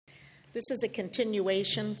This is a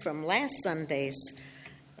continuation from last Sunday's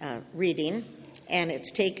reading, and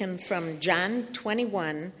it's taken from John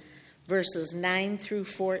 21, verses 9 through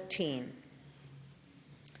 14.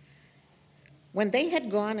 When they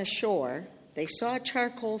had gone ashore, they saw a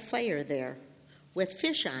charcoal fire there with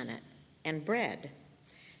fish on it and bread.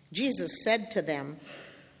 Jesus said to them,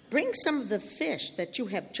 "Bring some of the fish that you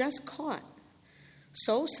have just caught."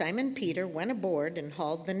 So Simon Peter went aboard and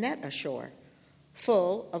hauled the net ashore,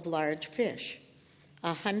 full of large fish,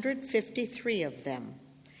 153 of them.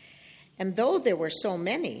 And though there were so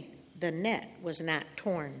many, the net was not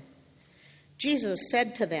torn. Jesus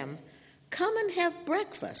said to them, "Come and have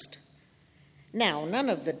breakfast." Now none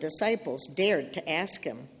of the disciples dared to ask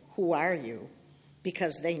him, "Who are you?"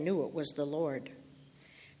 because they knew it was the Lord.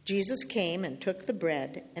 Jesus came and took the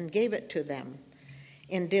bread and gave it to them,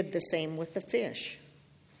 and did the same with the fish.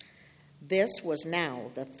 This was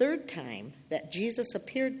now the third time that Jesus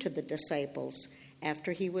appeared to the disciples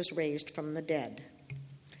after he was raised from the dead.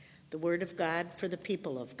 The word of God for the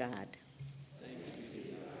people of God. Thanks be to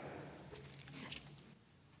God.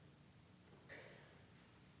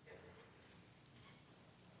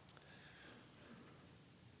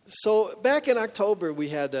 So back in October, we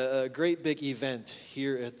had a great big event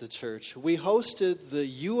here at the church. We hosted the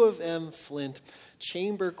U of M Flint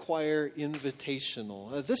Chamber Choir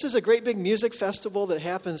Invitational. This is a great big music festival that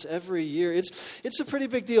happens every year. It's a pretty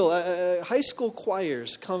big deal. High school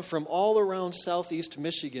choirs come from all around southeast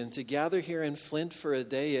Michigan to gather here in Flint for a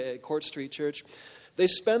day at Court Street Church. They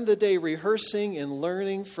spend the day rehearsing and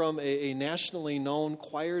learning from a nationally known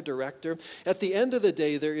choir director. At the end of the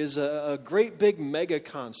day, there is a great big mega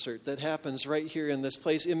concert that happens right here in this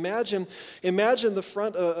place. Imagine the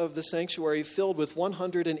front of the sanctuary filled with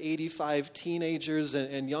 185 teenagers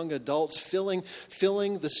and young adults filling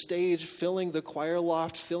the stage, filling the choir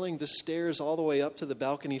loft, filling the stairs all the way up to the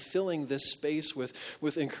balcony, filling this space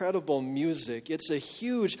with incredible music. It's a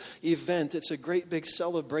huge event. It's a great big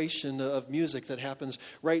celebration of music that happens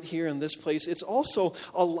right here in this place. It's also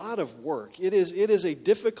a lot of work. It is a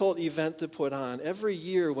difficult event to put on. Every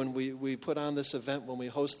year when we put on this event, when we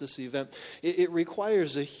host this event, it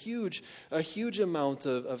requires a huge amount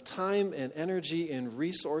of time and energy and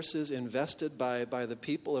resources invested by the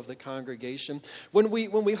people of the congregation. When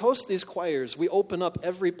we host these choirs, we open up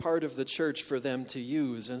every part of the church for them to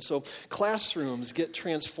use. And so classrooms get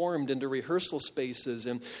transformed into rehearsal spaces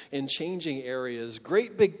and changing areas.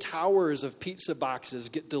 Great big towers of pizza boxes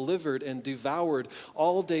get delivered and devoured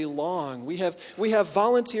all day long. We have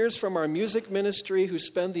volunteers from our music ministry who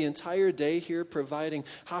spend the entire day here providing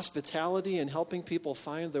hospitality and helping people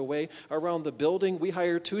find their way around the building. We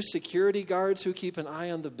hire 2 security guards who keep an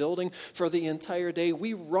eye on the building for the entire day.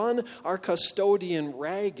 We run our custodian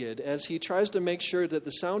ragged as he tries to make sure that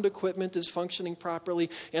the sound equipment is functioning properly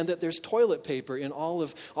and that there's toilet paper in all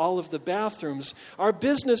of the bathrooms. Our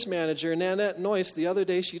business manager, Nanette Noyce, the other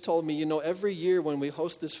day she told me, every year when we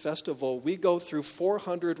host this festival, we go through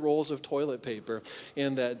 400 rolls of toilet paper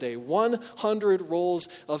in that day, 100 rolls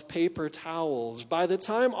of paper towels. By the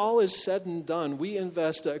time all is said and done, we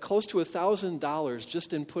invest close to $1,000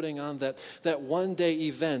 just in putting on that one-day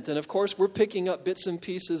event. And of course, we're picking up bits and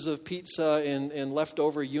pieces of pizza and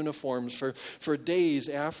leftover uniforms for days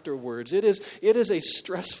afterwards. It is a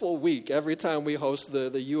stressful week every time we host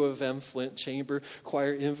the U of M Flint Chamber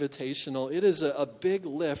Choir Invitational. It is a big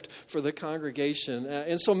lift for the congregation.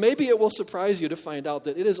 And so maybe it will surprise you to find out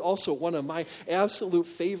that it is also one of my absolute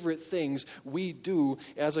favorite things we do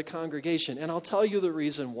as a congregation. And I'll tell you the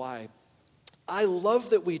reason why. I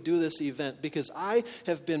love that we do this event because I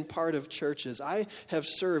have been part of churches. I have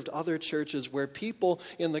served other churches where people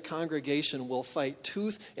in the congregation will fight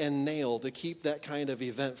tooth and nail to keep that kind of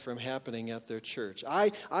event from happening at their church.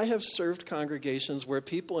 I have served congregations where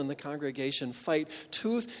people in the congregation fight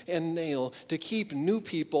tooth and nail to keep new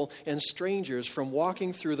people and strangers from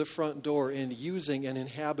walking through the front door and using and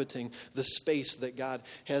inhabiting the space that God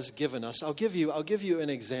has given us. I'll give you an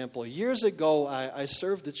example. Years ago, I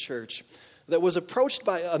served a church that was approached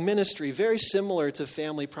by a ministry very similar to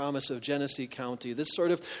Family Promise of Genesee County. This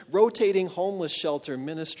sort of rotating homeless shelter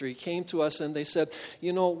ministry came to us and they said,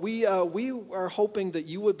 we are hoping that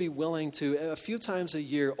you would be willing to, a few times a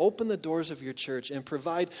year, open the doors of your church and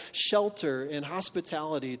provide shelter and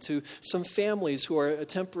hospitality to some families who are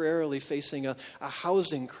temporarily facing a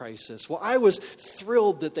housing crisis. Well, I was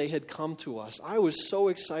thrilled that they had come to us. I was so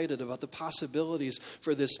excited about the possibilities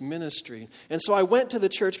for this ministry. And so I went to the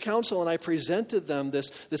church council and I presented presented them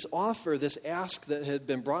this offer, this ask that had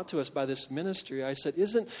been brought to us by this ministry, I said,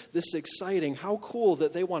 isn't this exciting? How cool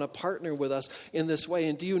that they want to partner with us in this way.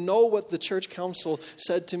 And do you know what the church council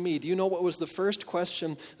said to me? Do you know what was the first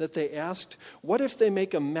question that they asked? What if they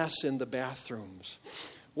make a mess in the bathrooms?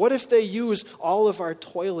 What if they use all of our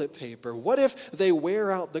toilet paper? What if they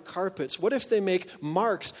wear out the carpets? What if they make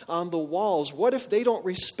marks on the walls? What if they don't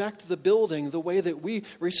respect the building the way that we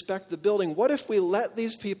respect the building? What if we let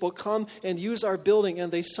these people come and use our building and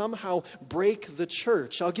they somehow break the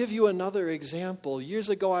church? I'll give you another example. Years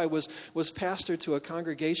ago, I was pastor to a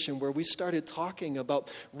congregation where we started talking about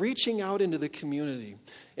reaching out into the community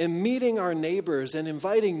and meeting our neighbors and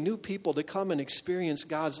inviting new people to come and experience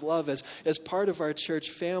God's love as part of our church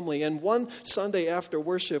family. And one Sunday after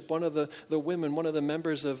worship, one of the women, one of the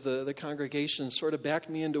members of the congregation sort of backed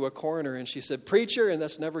me into a corner and she said, "Preacher," and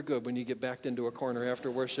that's never good when you get backed into a corner after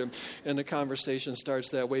worship and the conversation starts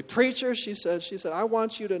that way. "Preacher," she said, "I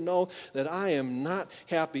want you to know that I am not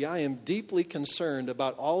happy. I am deeply concerned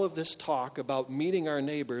about all of this talk about meeting our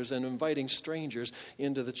neighbors and inviting strangers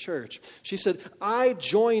into the church." She said, "I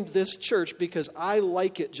joined this church because I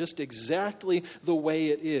like it just exactly the way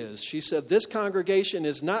it is." She said, "This congregation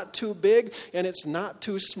is not too big and it's not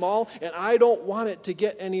too small, and I don't want it to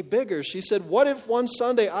get any bigger." She said, "What if one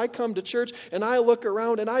Sunday I come to church and I look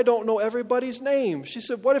around and I don't know everybody's name?" She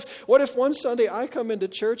said, what if one Sunday I come into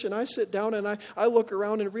church and I sit down and I look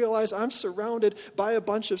around and realize I'm surrounded by a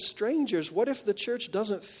bunch of strangers? What if the church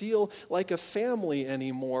doesn't feel like a family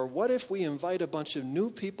anymore? What if we invite a bunch of new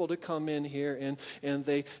people to come in here and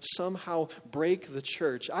they somehow break the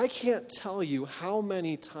church? I can't tell you how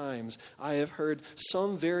many times I have heard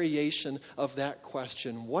some variation of that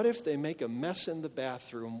question. What if they make a mess in the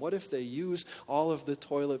bathroom? What if they use all of the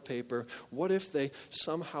toilet paper? What if they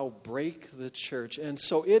somehow break the church? And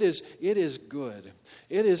so it is good.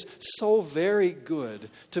 It is so very good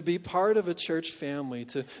to be part of a church family,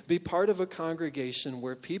 to be part of a congregation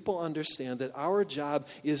where people understand that our job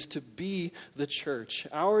is to be the church.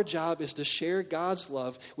 Our job is to share God's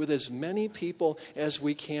love with as many people as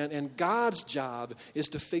we can, and God's job is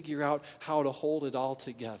to figure out how to hold it all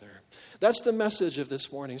together. That's the message of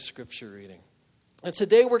this morning's scripture reading. And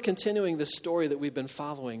today we're continuing this story that we've been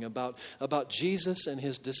following about Jesus and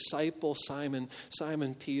his disciple Simon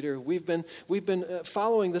Peter. We've been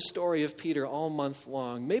following the story of Peter all month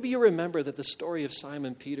long. Maybe you remember that the story of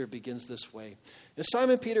Simon Peter begins this way. And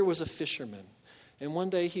Simon Peter was a fisherman. And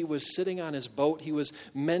one day he was sitting on his boat. He was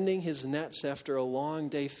mending his nets after a long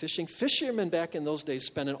day fishing. Fishermen back in those days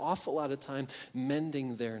spent an awful lot of time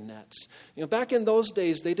mending their nets. Back in those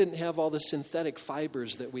days, they didn't have all the synthetic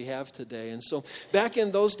fibers that we have today. And so back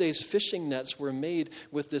in those days, fishing nets were made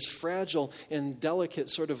with this fragile and delicate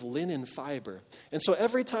sort of linen fiber. And so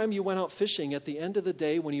every time you went out fishing, at the end of the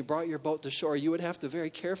day, when you brought your boat to shore, you would have to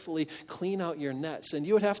very carefully clean out your nets. And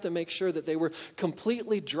you would have to make sure that they were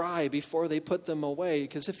completely dry before they put them away,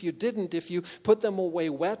 because if you put them away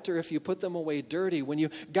wet or if you put them away dirty, when you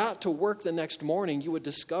got to work the next morning, you would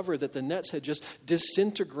discover that the nets had just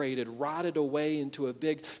disintegrated, rotted away into a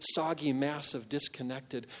big soggy mass of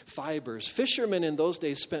disconnected fibers. Fishermen in those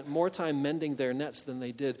days spent more time mending their nets than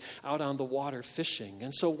they did out on the water fishing.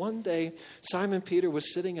 And so one day, Simon Peter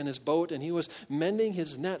was sitting in his boat and he was mending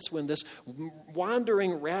his nets when this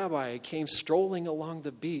wandering rabbi came strolling along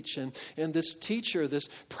the beach. And this teacher, this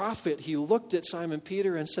prophet, he looked at Simon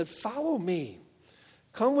Peter and said, "Follow me.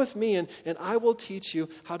 Come with me and I will teach you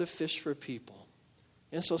how to fish for people."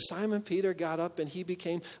 And so Simon Peter got up and he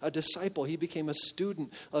became a disciple. He became a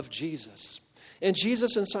student of Jesus. And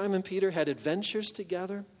Jesus and Simon Peter had adventures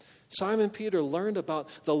together. Simon Peter learned about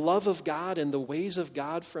the love of God and the ways of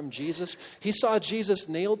God from Jesus. He saw Jesus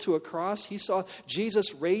nailed to a cross. He saw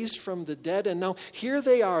Jesus raised from the dead. And now here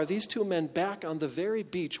they are, these two men, back on the very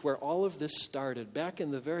beach where all of this started, back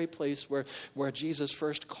in the very place where Jesus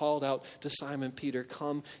first called out to Simon Peter,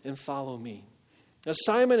 "Come and follow me." Now,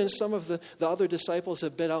 Simon and some of the other disciples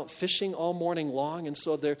have been out fishing all morning long, and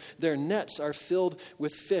so their nets are filled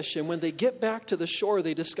with fish. And when they get back to the shore,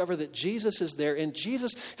 they discover that Jesus is there, and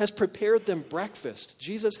Jesus has prepared them breakfast.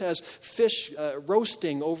 Jesus has fish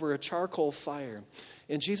roasting over a charcoal fire,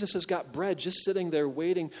 and Jesus has got bread just sitting there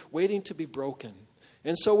waiting to be broken.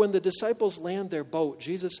 And so when the disciples land their boat,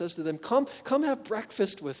 Jesus says to them, Come have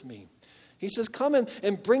breakfast with me." He says, "Come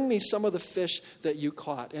and bring me some of the fish that you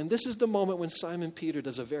caught." And this is the moment when Simon Peter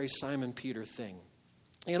does a very Simon Peter thing.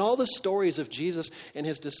 In all the stories of Jesus and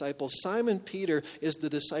his disciples, Simon Peter is the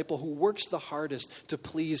disciple who works the hardest to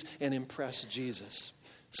please and impress Jesus.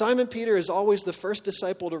 Simon Peter is always the first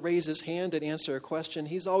disciple to raise his hand and answer a question.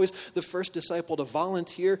 He's always the first disciple to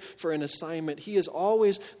volunteer for an assignment. He is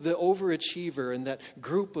always the overachiever in that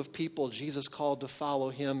group of people Jesus called to follow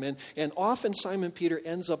him. And often Simon Peter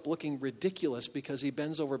ends up looking ridiculous because he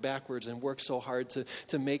bends over backwards and works so hard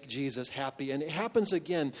to make Jesus happy. And it happens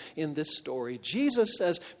again in this story. Jesus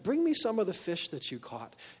says, "Bring me some of the fish that you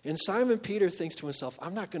caught." And Simon Peter thinks to himself,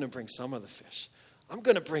 "I'm not going to bring some of the fish. I'm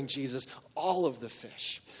going to bring Jesus all of the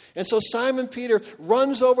fish." And so Simon Peter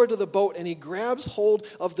runs over to the boat and he grabs hold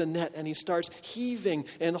of the net and he starts heaving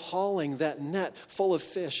and hauling that net full of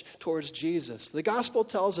fish towards Jesus. The gospel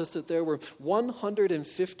tells us that there were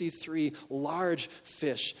 153 large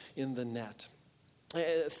fish in the net.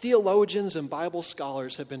 Theologians and Bible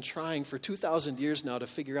scholars have been trying for 2,000 years now to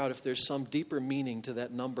figure out if there's some deeper meaning to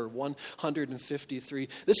that number, 153.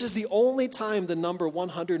 This is the only time the number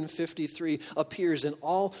 153 appears in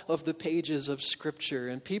all of the pages of Scripture.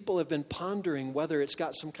 And people have been pondering whether it's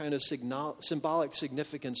got some kind of symbolic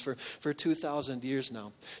significance for 2,000 years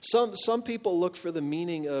now. Some people look for the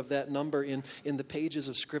meaning of that number in the pages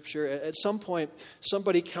of Scripture. At some point,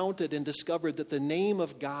 somebody counted and discovered that the name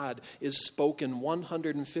of God is spoken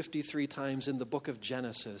 153 times in the book of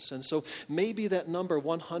Genesis. And so maybe that number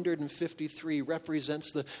 153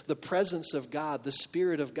 represents the presence of God, the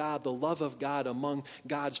Spirit of God, the love of God among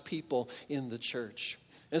God's people in the church.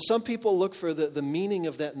 And some people look for the meaning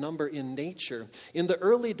of that number in nature. In the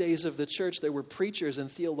early days of the church, there were preachers and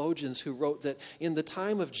theologians who wrote that in the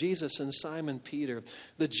time of Jesus and Simon Peter,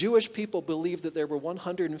 the Jewish people believed that there were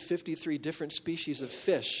 153 different species of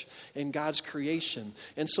fish in God's creation.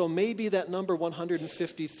 And so maybe that number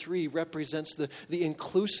 153 represents the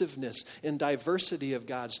inclusiveness and diversity of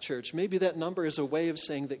God's church. Maybe that number is a way of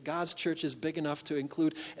saying that God's church is big enough to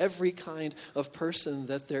include every kind of person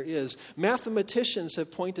that there is. Mathematicians have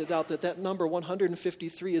pointed out that number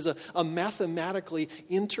 153 is a mathematically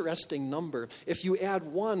interesting number. If you add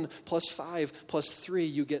 1 plus 5 plus 3,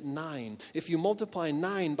 you get 9. If you multiply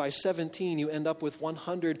 9 by 17, you end up with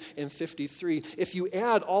 153. If you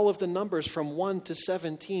add all of the numbers from 1 to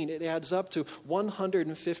 17, it adds up to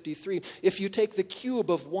 153. If you take the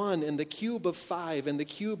cube of 1 and the cube of 5 and the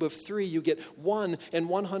cube of 3, you get 1 and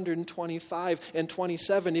 125 and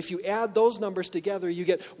 27. If you add those numbers together, you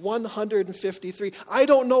get 153. I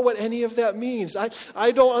don't know what any of that means.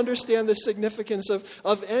 I don't understand the significance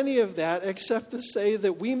of any of that except to say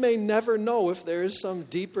that we may never know if there is some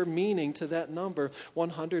deeper meaning to that number,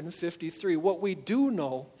 153. What we do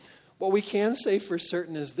know, what we can say for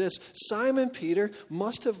certain is this: Simon Peter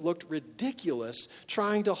must have looked ridiculous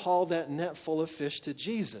trying to haul that net full of fish to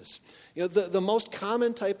Jesus. You know, the most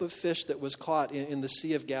common type of fish that was caught in the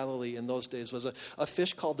Sea of Galilee in those days was a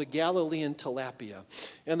fish called the Galilean tilapia.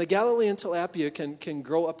 And the Galilean tilapia can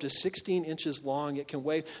grow up to 16 inches long. It can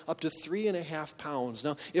weigh up to 3.5 pounds.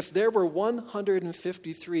 Now, if there were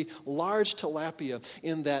 153 large tilapia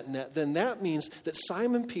in that net, then that means that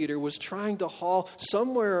Simon Peter was trying to haul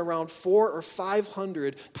somewhere around 400 or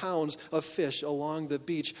 500 pounds of fish along the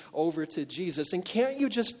beach over to Jesus. And can't you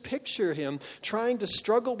just picture him trying to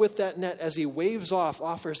struggle with that net as he waves off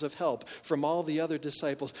offers of help from all the other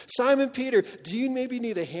disciples? Simon Peter, do you maybe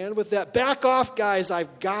need a hand with that? Back off, guys,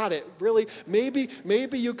 I've got it. Really, maybe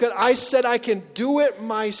you could. I said I can do it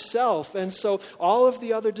myself. And so all of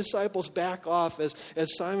the other disciples back off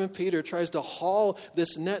as Simon Peter tries to haul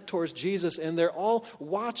this net towards Jesus, and they're all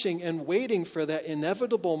watching and waiting for that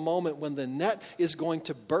inevitable moment when the net is going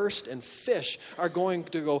to burst and fish are going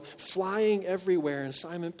to go flying everywhere, and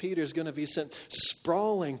Simon Peter is going to be sent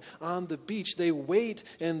sprawling on the beach. They wait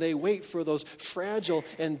and they wait for those fragile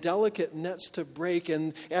and delicate nets to break.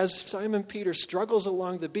 And as Simon Peter struggles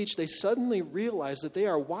along the beach, they suddenly realize that they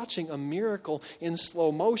are watching a miracle in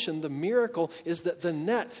slow motion. The miracle is that the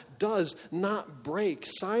net does not break.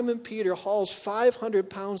 Simon Peter hauls 500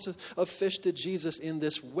 pounds of fish to Jesus in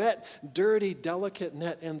this wet, dirty, delicate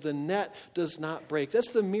net, and the net does not break.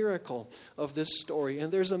 That's the miracle of this story.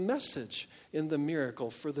 And there's a message in the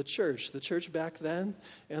miracle for the church back then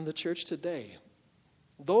and the church today.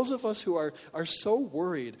 Those of us who are so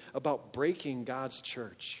worried about breaking God's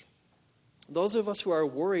church, those of us who are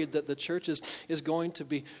worried that the church is going to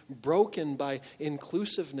be broken by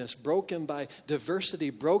inclusiveness, broken by diversity,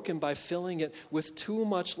 broken by filling it with too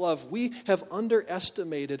much love, we have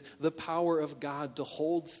underestimated the power of God to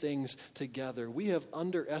hold things together. We have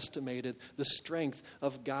underestimated the strength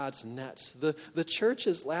of God's nets. The church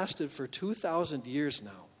has lasted for 2,000 years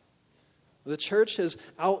now. The church has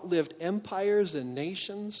outlived empires and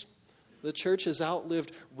nations. The church has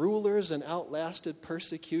outlived rulers and outlasted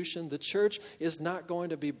persecution. The church is not going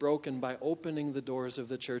to be broken by opening the doors of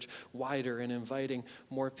the church wider and inviting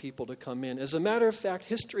more people to come in. As a matter of fact,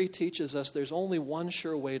 history teaches us there's only one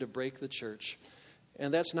sure way to break the church,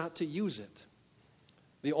 and that's not to use it.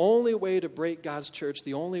 The only way to break God's church,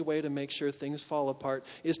 the only way to make sure things fall apart,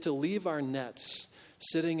 is to leave our nets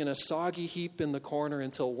sitting in a soggy heap in the corner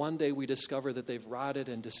until one day we discover that they've rotted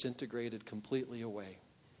and disintegrated completely away.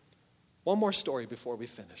 One more story before we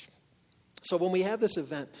finish. So when we had this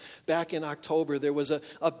event back in October, there was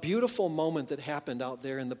a beautiful moment that happened out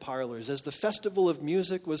there in the parlors. As the festival of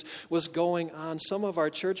music was going on, some of our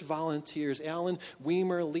church volunteers, Alan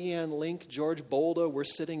Weimer, Leanne Link, George Bolda, were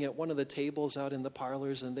sitting at one of the tables out in the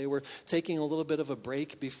parlors, and they were taking a little bit of a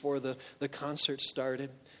break before the concert started.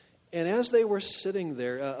 And as they were sitting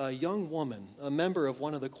there, a young woman, a member of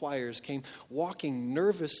one of the choirs, came walking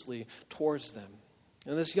nervously towards them.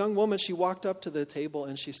 And this young woman, she walked up to the table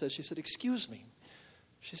and she said, "Excuse me."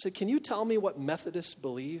 She said, "Can you tell me what Methodists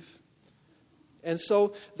believe?" And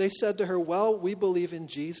so they said to her, "Well, we believe in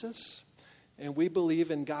Jesus, and we believe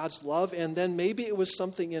in God's love." And then maybe it was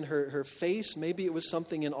something in her face, maybe it was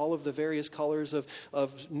something in all of the various colors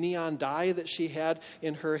of neon dye that she had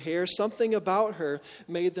in her hair. Something about her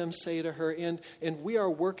made them say to her, and we are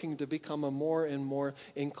working to become a more and more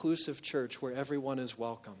inclusive church where everyone is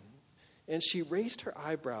welcome. And she raised her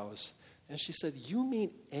eyebrows and she said, "You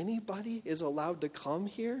mean anybody is allowed to come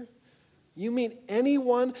here? You mean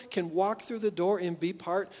anyone can walk through the door and be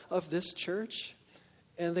part of this church?"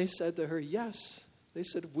 And they said to her, "Yes." They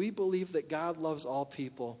said, "We believe that God loves all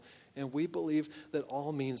people, and we believe that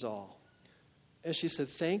all means all." And she said,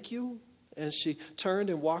 "Thank you." And she turned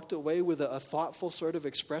and walked away with a thoughtful sort of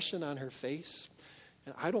expression on her face.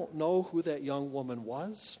 And I don't know who that young woman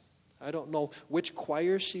was. I don't know which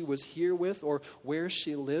choir she was here with or where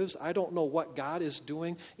she lives. I don't know what God is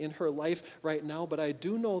doing in her life right now, but I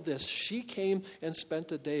do know this. She came and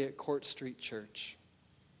spent a day at Court Street Church.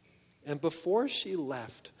 And before she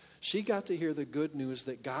left, she got to hear the good news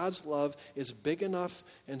that God's love is big enough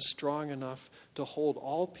and strong enough to hold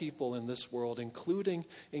all people in this world,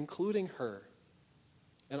 including her.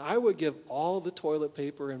 And I would give all the toilet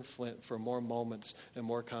paper in Flint for more moments and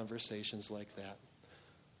more conversations like that.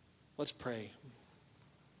 Let's pray.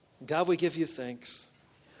 God, we give you thanks.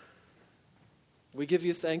 We give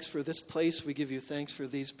you thanks for this place. We give you thanks for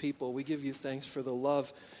these people. We give you thanks for the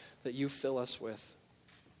love that you fill us with.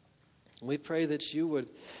 And we pray that you would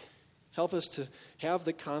help us to have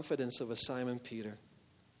the confidence of a Simon Peter.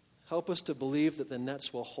 Help us to believe that the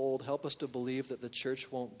nets will hold. Help us to believe that the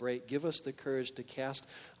church won't break. Give us the courage to cast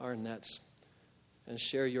our nets and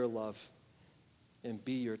share your love and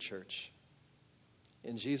be your church.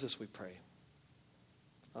 In Jesus we pray.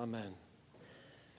 Amen.